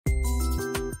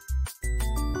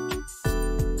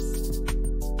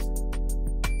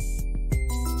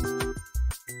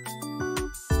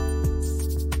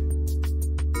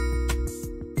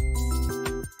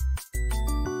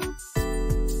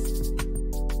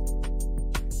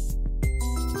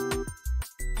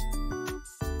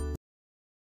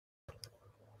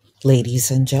Ladies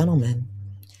and gentlemen,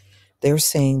 they're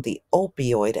saying the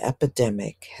opioid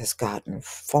epidemic has gotten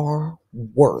far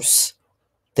worse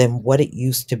than what it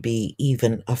used to be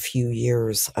even a few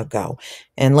years ago.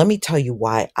 And let me tell you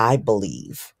why I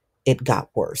believe it got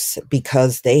worse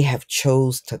because they have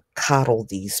chose to coddle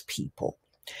these people.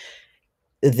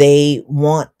 They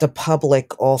want the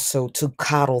public also to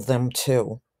coddle them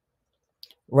too.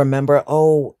 Remember,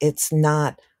 oh, it's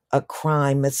not a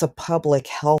crime, it's a public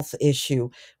health issue.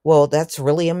 Well, that's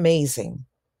really amazing.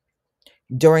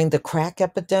 During the crack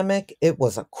epidemic, it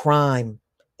was a crime.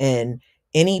 And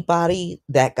anybody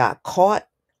that got caught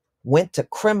went to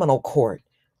criminal court.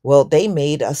 Well, they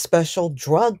made a special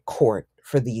drug court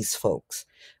for these folks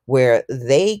where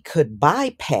they could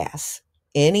bypass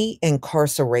any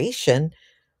incarceration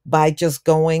by just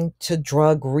going to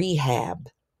drug rehab,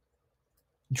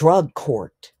 drug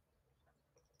court.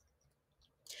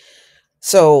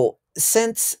 So,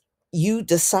 since you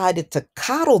decided to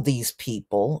coddle these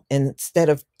people instead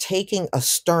of taking a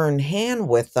stern hand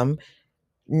with them,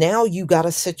 now you got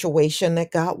a situation that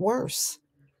got worse.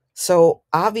 So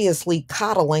obviously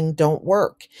coddling don't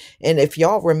work. And if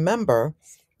y'all remember,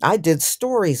 I did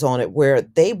stories on it where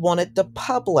they wanted the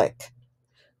public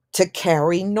to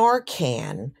carry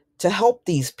Narcan to help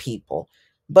these people.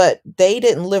 But they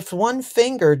didn't lift one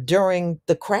finger during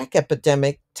the crack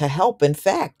epidemic to help. In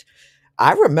fact,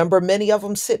 I remember many of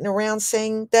them sitting around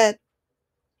saying that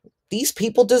these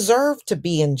people deserve to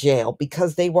be in jail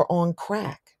because they were on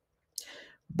crack.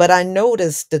 But I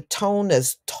noticed the tone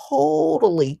is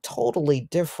totally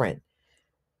different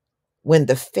when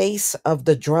the face of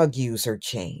the drug user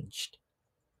changed.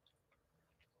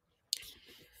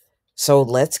 So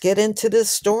let's get into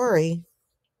this story.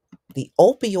 The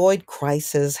opioid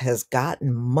crisis has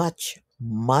gotten much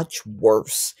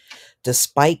worse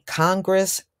despite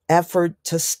Congress' effort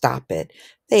to stop it.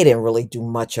 They didn't really do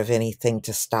much of anything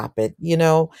to stop it.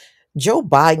 Joe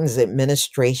Biden's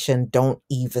administration don't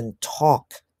even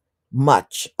talk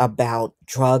much about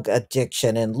drug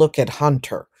addiction. And look at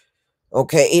Hunter.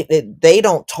 Okay, they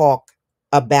don't talk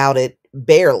about it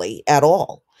barely at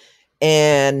all.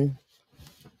 And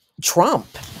Trump,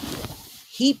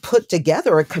 he put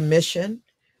together a commission,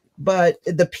 but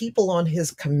the people on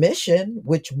his commission,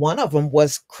 which one of them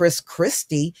was Chris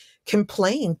Christie,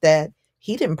 complained that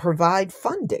he didn't provide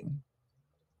funding.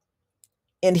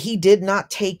 And he did not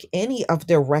take any of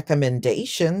their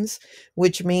recommendations,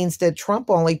 which means that Trump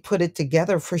only put it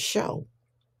together for show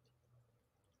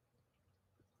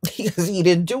because he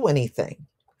didn't do anything.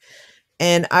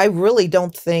 And I really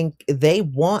don't think they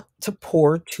want to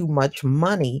pour too much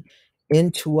money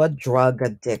into a drug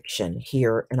addiction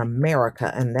here in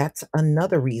America. And that's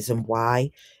another reason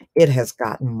why it has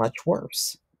gotten much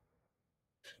worse.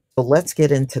 So let's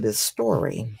get into this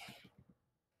story.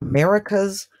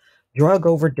 America's drug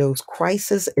overdose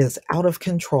crisis is out of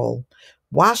control.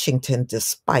 Washington,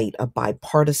 despite a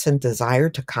bipartisan desire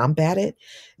to combat it,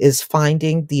 is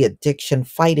finding the addiction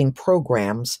fighting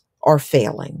programs are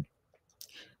failing.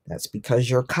 That's because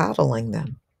you're coddling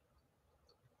them.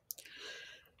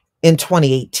 In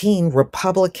 2018,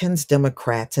 Republicans,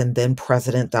 Democrats, and then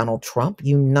President Donald Trump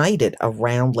united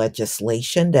around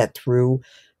legislation that threw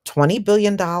 $20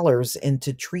 billion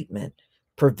into treatment,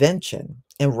 prevention,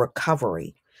 and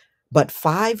recovery. But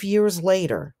 5 years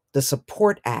later, the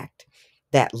Support Act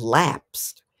that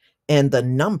lapsed, and the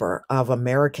number of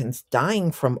Americans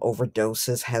dying from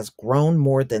overdoses has grown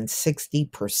more than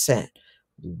 60%.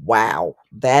 Wow,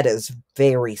 that is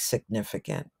very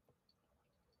significant.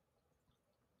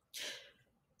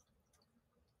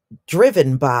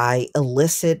 Driven by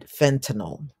illicit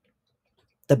fentanyl,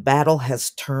 the battle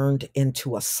has turned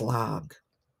into a slog.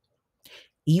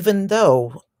 Even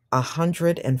though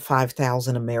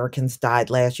 105,000 Americans died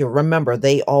last year, remember,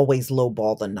 they always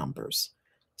lowball the numbers.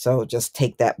 So just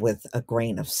take that with a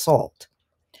grain of salt.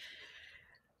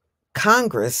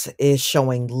 Congress is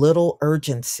showing little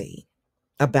urgency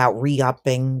about re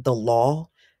upping the law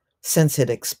since it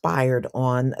expired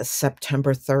on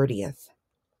September 30th.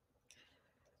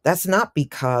 That's not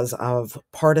because of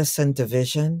partisan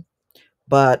division,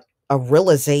 but a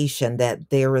realization that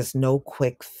there is no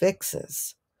quick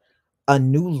fixes. A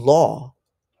new law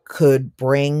could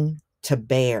bring to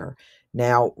bear.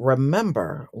 Now,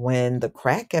 remember, when the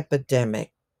crack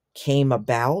epidemic came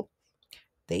about,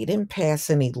 they didn't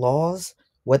pass any laws.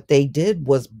 What they did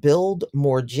was build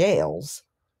more jails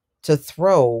to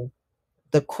throw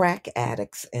the crack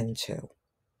addicts into.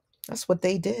 That's what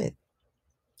they did.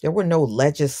 There were no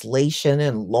legislation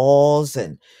and laws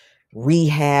and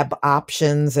rehab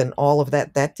options and all of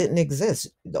that. That didn't exist.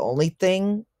 The only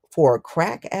thing for a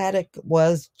crack addict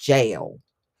was jail.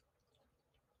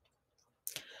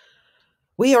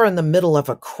 We are in the middle of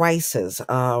a crisis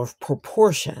of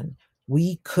proportion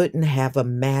we couldn't have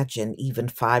imagined even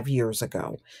 5 years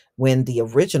ago when the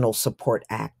original Support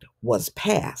Act was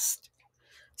passed,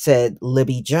 said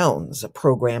Libby Jones, a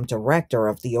program director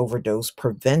of the Overdose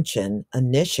Prevention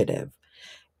Initiative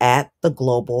at the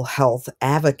Global Health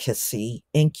Advocacy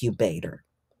Incubator.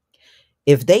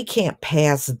 If they can't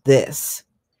pass this,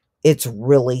 it's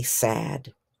really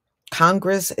sad.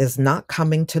 Congress is not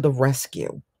coming to the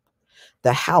rescue.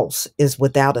 The House is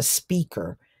without a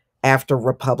speaker after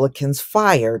Republicans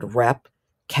fired Rep.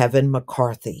 Kevin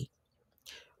McCarthy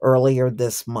earlier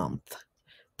this month.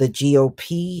 The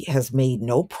GOP has made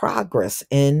no progress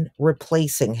in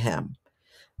replacing him.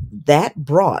 That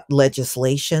brought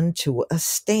legislation to a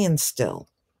standstill.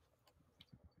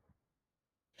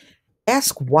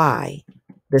 Ask why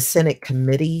the Senate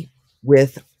committee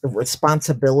with the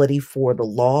responsibility for the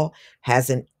law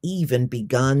hasn't even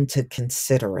begun to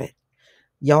consider it.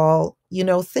 Y'all,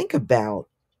 think about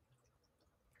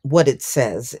what it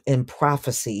says in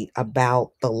prophecy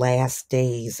about the last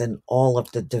days and all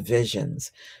of the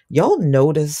divisions. Y'all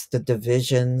notice the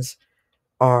divisions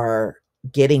are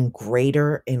getting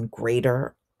greater and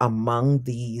greater among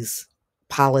these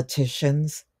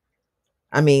politicians.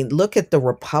 I mean, look at the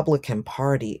Republican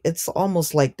Party. It's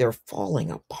almost like they're falling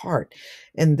apart.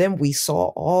 And then we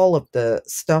saw all of the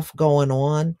stuff going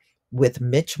on with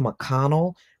Mitch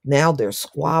McConnell. Now they're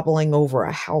squabbling over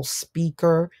a House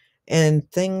Speaker,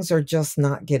 and things are just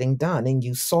not getting done. And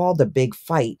you saw the big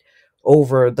fight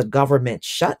over the government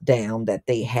shutdown that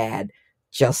they had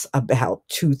just about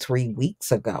 2, 3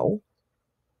 weeks ago.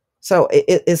 So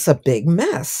it's a big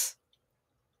mess.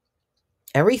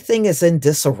 Everything is in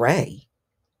disarray.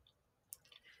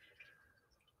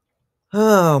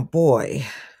 Oh boy.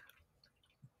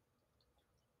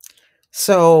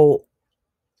 So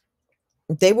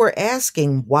they were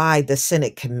asking why the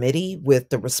Senate committee with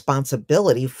the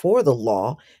responsibility for the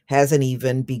law hasn't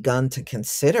even begun to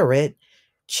consider it.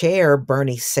 Chair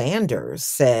Bernie Sanders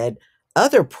said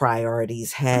other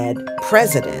priorities had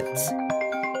precedence.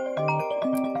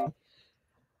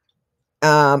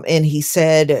 And he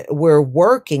said, we're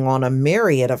working on a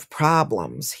myriad of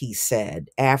problems, he said,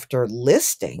 after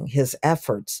listing his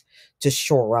efforts to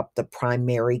shore up the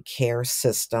primary care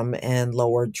system and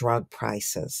lower drug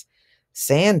prices.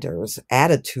 Sanders'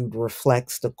 attitude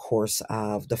reflects the course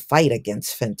of the fight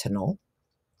against fentanyl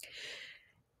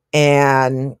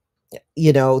and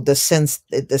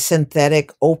the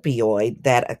synthetic opioid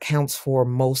that accounts for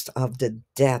most of the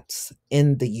deaths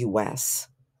in the US.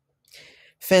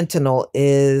 Fentanyl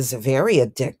is very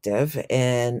addictive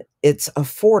and it's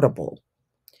affordable.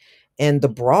 And the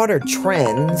broader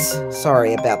trends,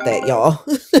 sorry about that, y'all.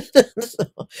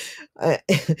 Uh,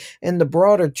 and the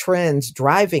broader trends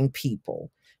driving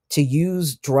people to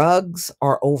use drugs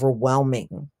are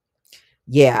overwhelming.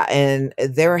 Yeah, and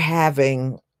they're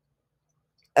having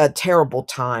a terrible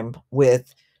time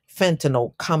with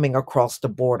fentanyl coming across the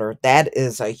border. That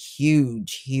is a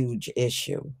huge, huge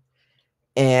issue.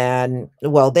 And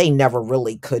well, they never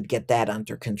really could get that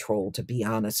under control, to be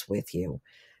honest with you.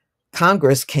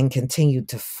 Congress can continue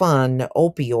to fund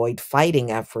opioid fighting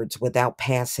efforts without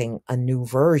passing a new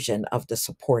version of the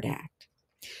Support Act.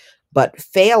 But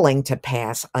failing to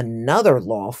pass another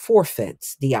law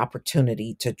forfeits the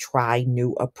opportunity to try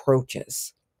new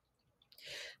approaches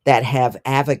that have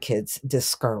advocates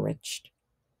discouraged.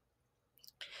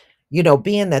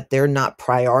 Being that they're not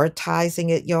prioritizing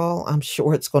it, y'all, I'm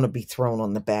sure it's going to be thrown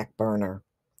on the back burner.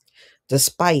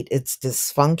 Despite its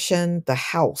dysfunction, the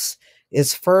House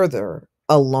is further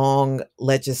along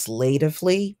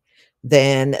legislatively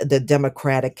than the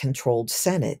Democratic controlled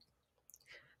Senate.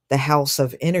 The House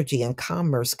of Energy and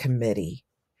Commerce Committee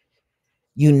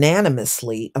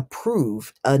unanimously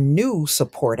approved a new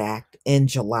Support Act in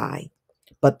July,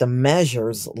 but the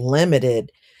measure's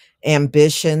limited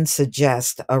ambition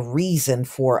suggests a reason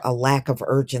for a lack of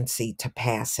urgency to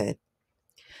pass it.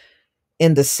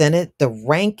 In the Senate, the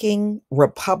ranking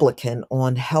Republican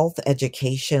on Health,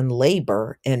 Education,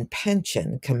 Labor, and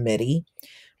Pension Committee,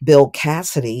 Bill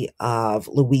Cassidy of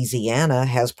Louisiana,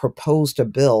 has proposed a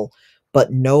bill,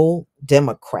 but no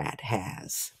Democrat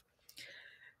has.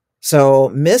 So,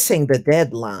 missing the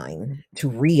deadline to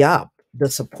re up the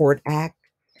Support Act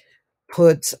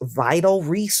puts vital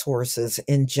resources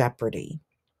in jeopardy.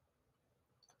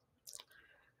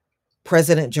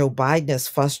 President Joe Biden is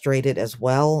frustrated as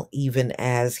well, even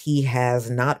as he has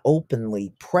not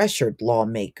openly pressured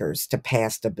lawmakers to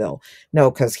pass the bill. No,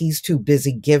 because he's too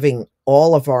busy giving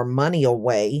all of our money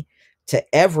away to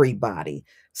everybody.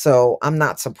 So I'm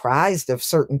not surprised if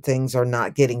certain things are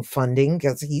not getting funding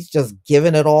because he's just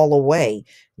giving it all away.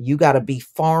 You got to be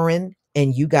foreign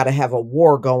and you got to have a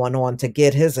war going on to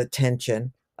get his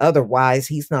attention. Otherwise,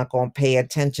 he's not going to pay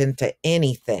attention to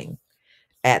anything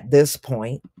at this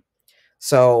point.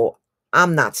 So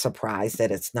I'm not surprised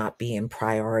that it's not being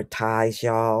prioritized,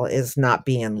 y'all. It's not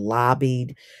being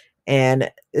lobbied.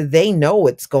 And they know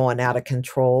it's going out of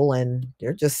control and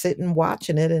they're just sitting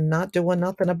watching it and not doing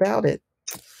nothing about it.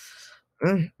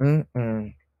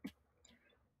 Mm-mm-mm.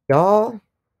 Y'all,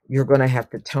 you're going to have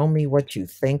to tell me what you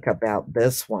think about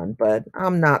this one, but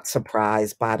I'm not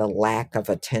surprised by the lack of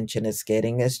attention it's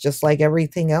getting. It's just like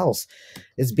everything else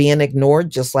is being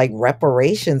ignored, just like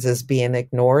reparations is being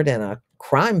ignored and a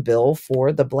crime bill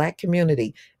for the Black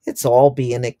community. It's all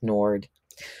being ignored.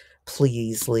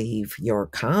 Please leave your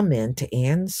comment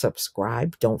and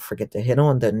subscribe. Don't forget to hit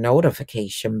on the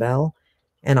notification bell,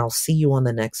 and I'll see you on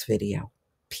the next video.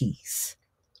 Peace,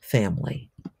 family.